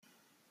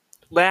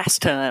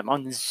Last time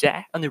on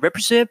the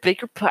Represent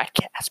Baker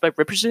podcast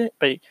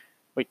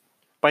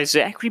by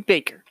Zachary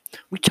Baker,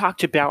 we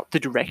talked about the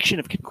direction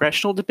of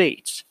congressional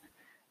debates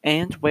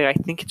and where I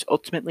think it's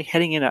ultimately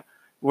heading in a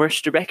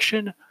worse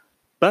direction,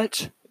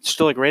 but it's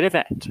still a great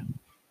event.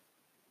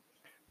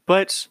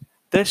 But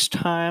this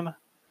time,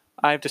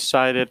 I've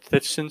decided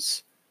that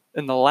since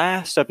in the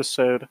last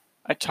episode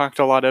I talked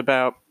a lot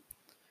about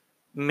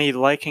me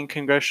liking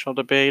congressional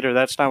debate, or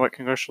that's not what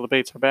congressional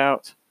debate's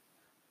about,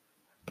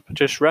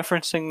 just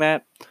referencing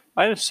that,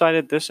 I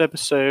decided this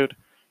episode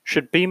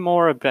should be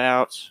more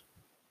about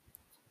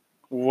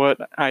how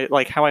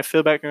I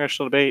feel about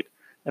congressional debate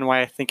and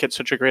why I think it's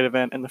such a great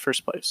event in the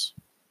first place.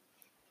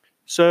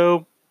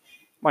 So,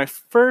 my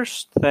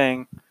first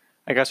thing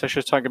I guess I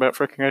should talk about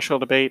for congressional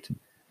debate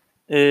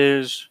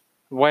is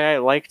why I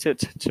liked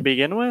it to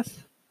begin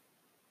with.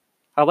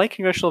 I like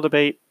congressional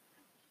debate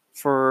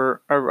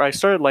I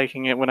started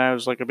liking it when I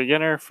was like a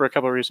beginner for a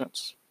couple of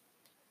reasons.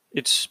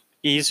 It's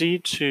easy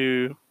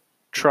to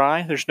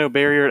try. There's no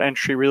barrier to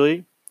entry,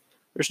 really.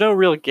 There's no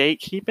real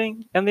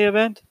gatekeeping in the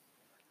event.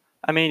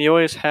 I mean, you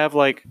always have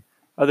like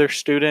other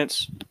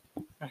students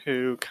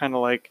who kind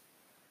of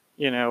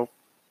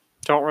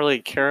don't really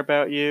care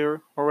about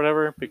you or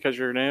whatever because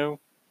you're new,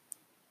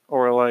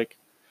 or like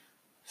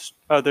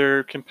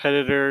other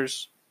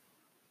competitors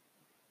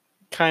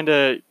kind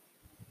of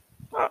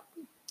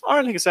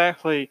aren't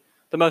exactly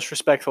the most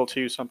respectful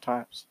to you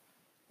sometimes.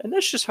 And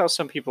that's just how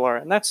some people are.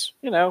 And that's,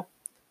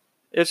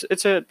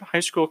 it's a high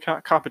school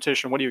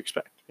competition. What do you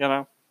expect,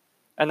 And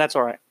that's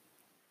all right.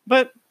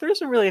 But there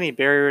isn't really any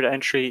barrier to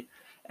entry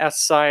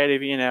outside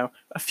of,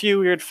 a few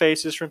weird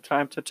faces from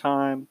time to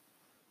time.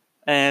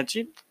 And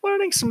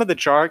learning some of the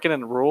jargon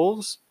and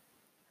rules.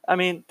 I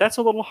mean, that's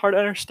a little hard to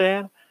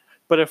understand.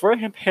 But if we're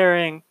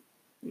comparing,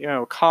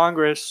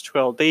 Congress to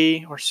LD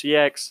or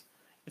CX,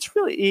 it's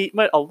really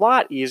a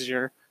lot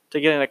easier to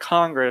get into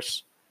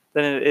Congress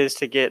than it is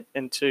to get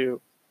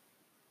into,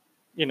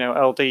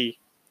 LD.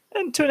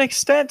 And to an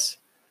extent,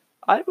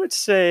 I would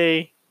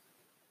say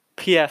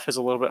PF is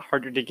a little bit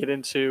harder to get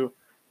into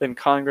than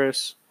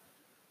Congress.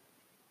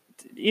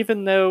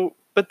 Even though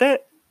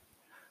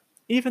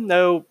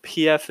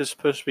PF is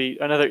supposed to be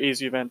another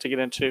easy event to get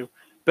into,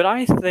 but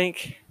I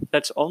think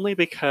that's only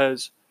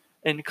because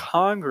in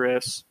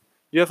Congress,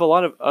 you have a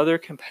lot of other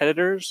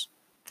competitors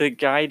that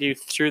guide you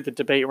through the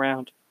debate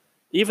round,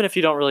 even if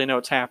you don't really know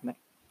what's happening.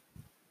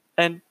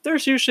 And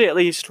there's usually at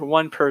least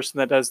one person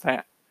that does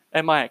that,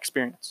 in my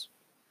experience.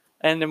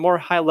 And in more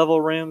high-level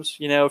rooms,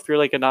 if you're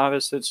like a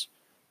novice that's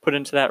put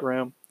into that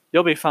room,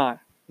 you'll be fine,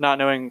 not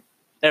knowing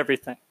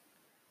everything.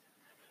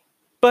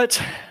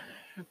 But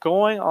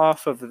going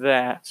off of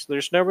that,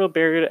 there's no real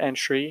barrier to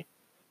entry,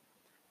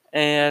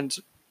 and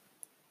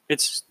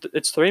it's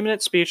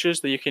 3-minute speeches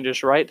that you can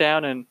just write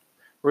down and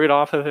read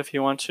off of if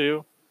you want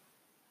to.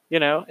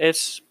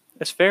 It's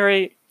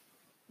very,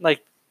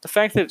 like, the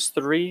fact that it's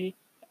 3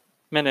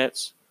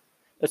 minutes,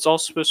 it's all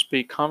supposed to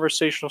be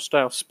conversational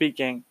style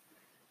speaking,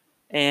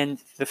 and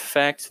the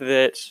fact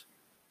that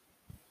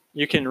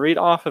you can read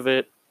off of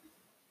it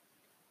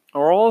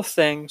are all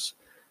things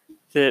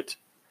that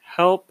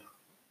help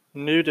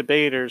new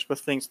debaters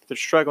with things that they're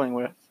struggling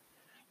with.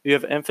 You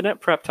have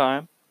infinite prep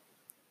time.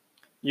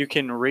 You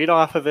can read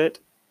off of it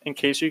in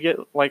case you get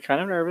kind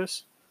of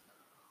nervous.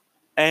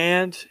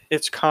 And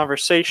it's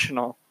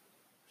conversational.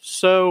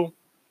 So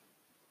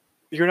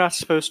you're not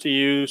supposed to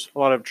use a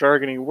lot of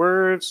jargony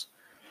words.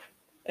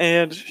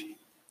 And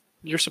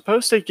you're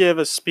supposed to give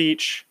a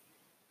speech,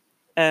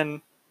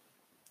 and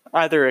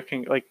either it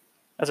can,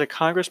 as a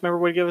Congress member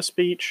would give a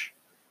speech,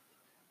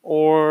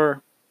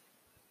 or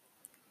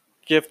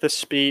give the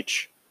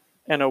speech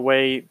in a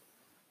way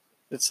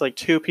that's like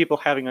two people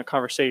having a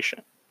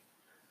conversation.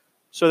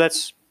 So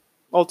that's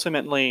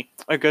ultimately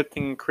a good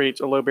thing and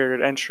creates a low barrier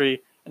to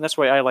entry, and that's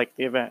why I like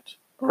the event,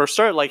 or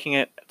started liking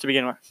it to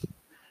begin with.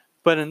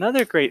 But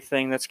another great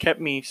thing that's kept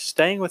me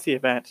staying with the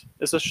event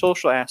is the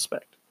social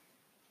aspect.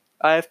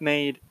 I've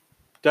made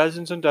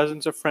dozens and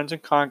dozens of friends in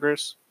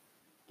Congress.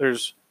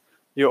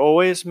 You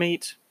always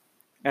meet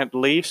at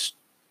least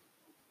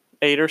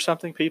 8 or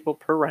something people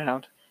per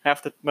round,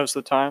 most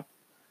of the time.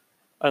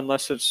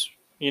 Unless it's,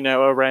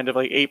 a round of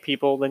 8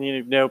 people, then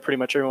you know pretty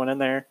much everyone in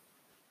there.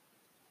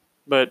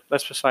 But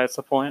that's besides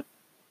the point.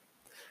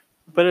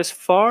 But as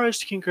far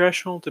as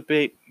congressional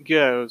debate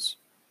goes,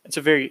 it's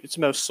the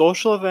most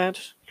social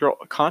event. You're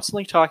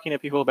constantly talking to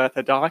people about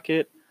the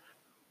docket,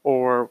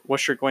 or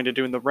what you're going to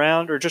do in the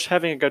round, or just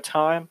having a good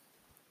time.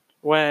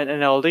 When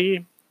in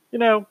LD,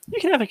 you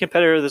can have a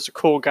competitor that's a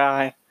cool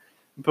guy,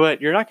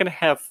 but you're not going to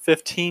have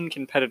 15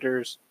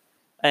 competitors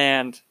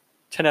and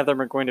 10 of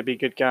them are going to be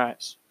good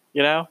guys,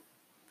 And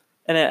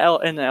in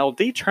an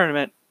LD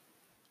tournament,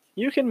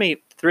 you can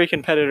meet 3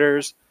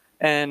 competitors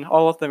and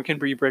all of them can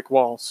be brick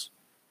walls.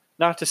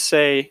 Not to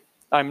say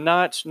I'm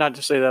not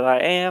to say that I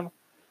am,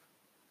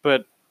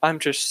 but I'm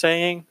just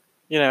saying,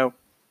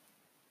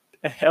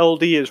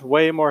 LD is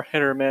way more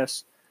hit or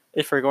miss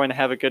if you're going to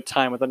have a good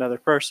time with another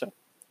person.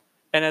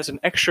 And as an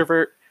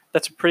extrovert,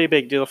 that's a pretty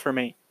big deal for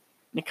me.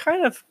 And it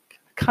kind of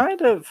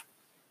kind of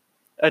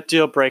a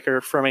deal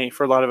breaker for me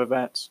for a lot of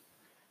events.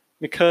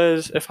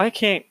 Because if I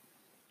can't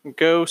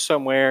go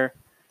somewhere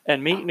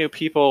and meet new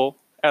people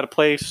at a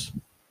place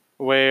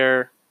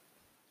where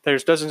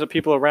there's dozens of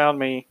people around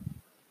me,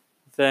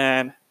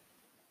 then,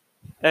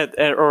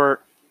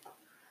 or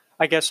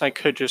I guess I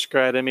could just go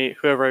ahead and meet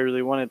whoever I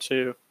really wanted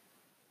to.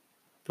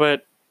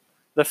 But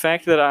the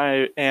fact that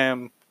I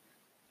am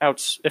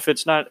out, if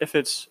it's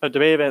a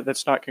debate event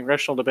that's not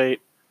congressional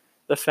debate,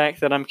 the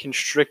fact that I'm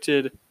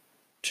constricted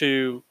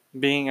to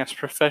being as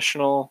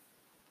professional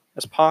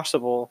as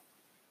possible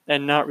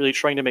and not really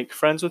trying to make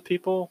friends with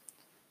people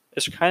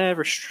is kind of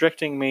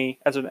restricting me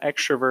as an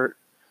extrovert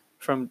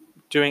from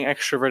doing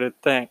extroverted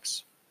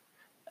things.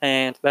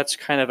 And that's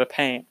kind of a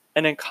pain.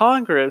 And in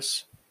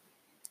Congress,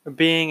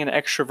 being an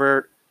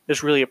extrovert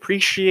is really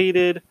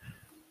appreciated.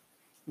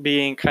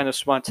 Being kind of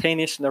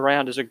spontaneous and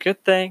around is a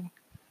good thing.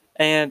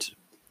 And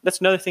that's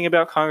another thing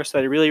about Congress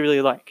that I really,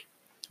 really like,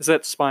 is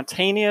that it's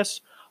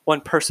spontaneous.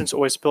 One person's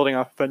always building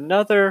off of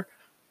another.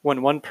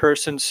 When one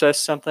person says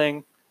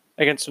something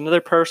against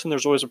another person,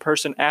 there's always a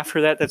person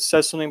after that that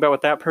says something about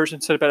what that person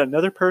said about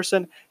another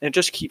person, and it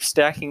just keeps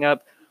stacking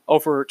up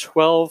over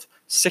 12,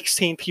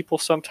 16 people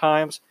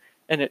sometimes,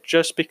 and it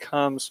just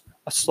becomes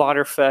a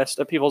slaughter fest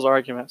of people's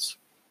arguments.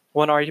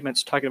 One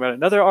argument's talking about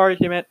another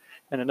argument,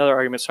 and another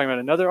argument's talking about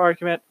another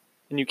argument,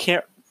 and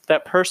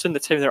that person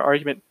that's having their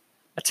argument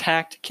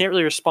attacked can't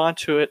really respond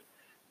to it,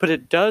 but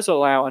it does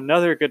allow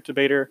another good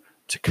debater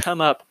to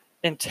come up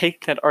and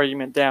take that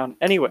argument down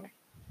anyway.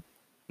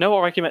 No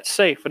argument's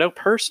safe, but no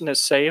person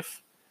is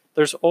safe.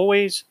 There's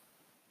always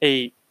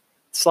a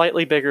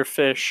slightly bigger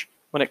fish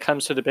when it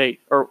comes to debate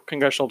or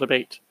congressional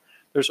debate.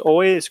 There's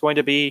always going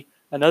to be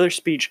another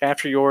speech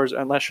after yours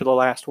unless you're the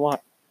last one.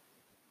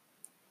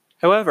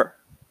 However,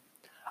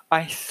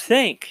 I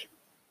think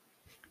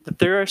that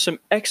there are some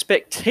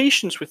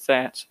expectations with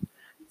that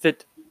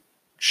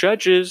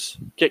judges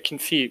get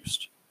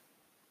confused.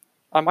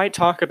 I might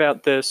talk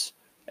about this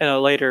in a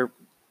later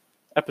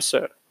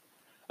episode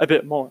a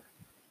bit more.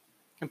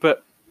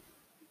 But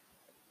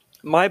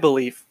my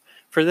belief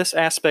for this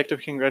aspect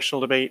of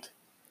congressional debate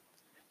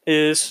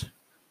is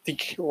the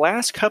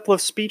last couple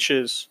of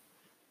speeches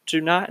do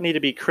not need to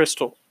be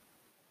crystal.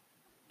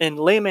 In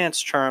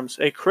layman's terms,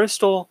 a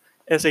crystal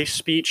is a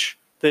speech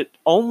that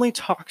only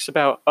talks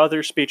about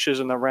other speeches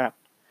in the round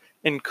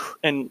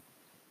and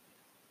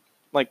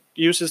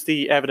uses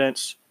the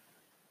evidence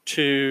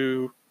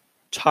to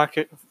talk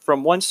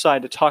from one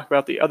side to talk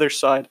about the other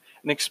side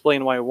and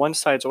explain why one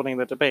side's winning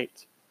the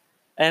debate.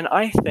 And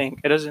I think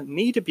it doesn't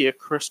need to be a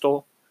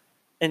crystal.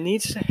 It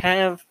needs to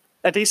have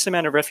a decent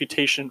amount of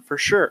refutation for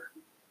sure.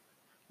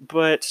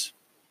 But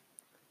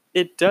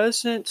it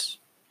doesn't,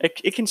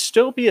 it can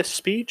still be a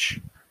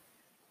speech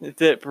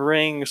that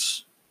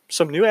brings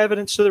some new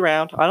evidence to the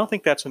round. I don't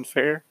think that's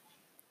unfair.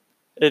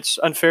 It's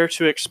unfair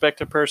to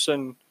expect a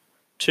person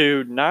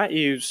to not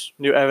use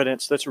new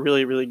evidence that's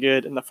really, really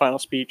good in the final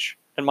speech.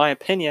 In my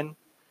opinion,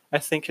 I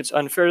think it's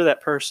unfair to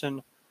that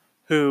person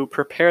who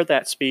prepared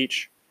that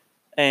speech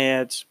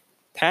and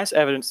has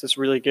evidence that's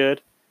really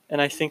good,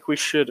 and I think we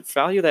should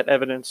value that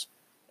evidence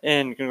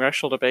in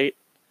congressional debate.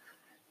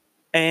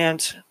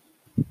 And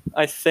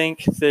I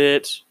think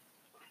that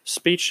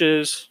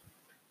speeches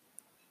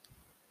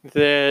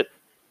that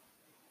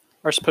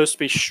are supposed to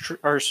be,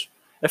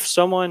 if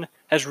someone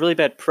has really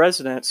bad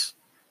presidents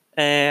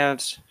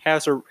and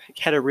had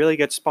a really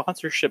good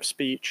sponsorship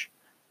speech,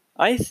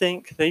 I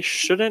think they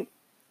shouldn't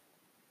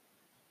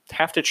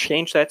have to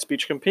change that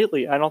speech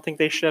completely. I don't think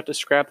they should have to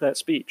scrap that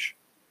speech.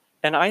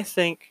 And I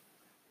think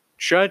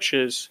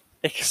judges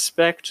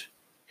expect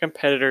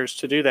competitors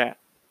to do that.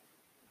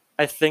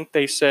 I think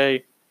they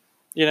say,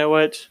 you know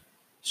what,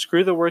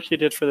 screw the work you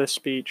did for this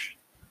speech.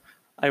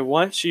 I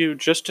want you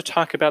just to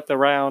talk about the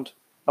round.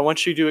 I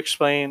want you to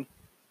explain.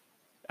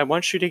 I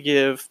want you to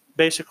give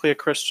basically a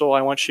crystal.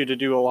 I want you to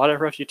do a lot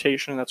of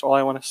refutation. That's all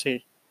I want to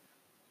see.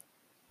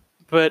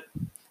 But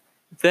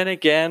then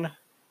again,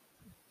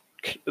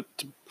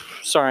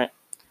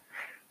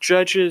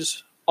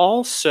 judges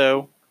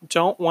also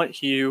don't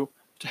want you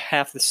to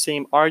have the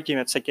same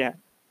arguments again.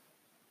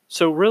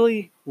 So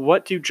really,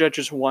 what do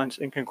judges want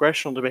in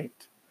congressional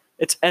debate?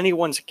 It's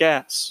anyone's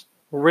guess.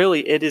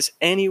 Really, it is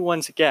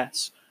anyone's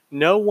guess.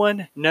 No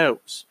one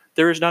knows.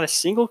 There is not a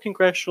single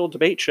congressional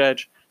debate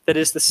judge that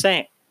is the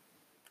same.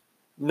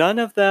 None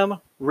of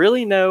them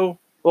really know.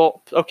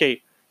 Well,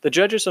 okay, the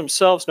judges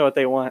themselves know what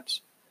they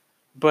want,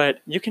 but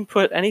you can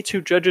put any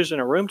two judges in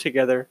a room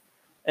together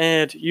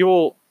and you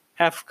will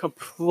have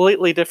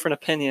completely different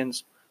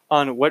opinions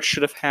on what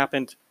should have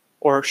happened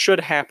or should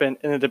happen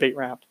in the debate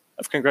round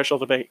of congressional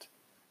debate.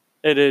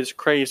 It is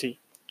crazy.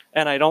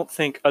 And I don't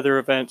think other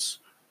events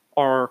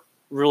are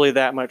really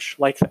that much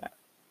like that,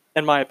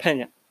 in my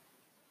opinion.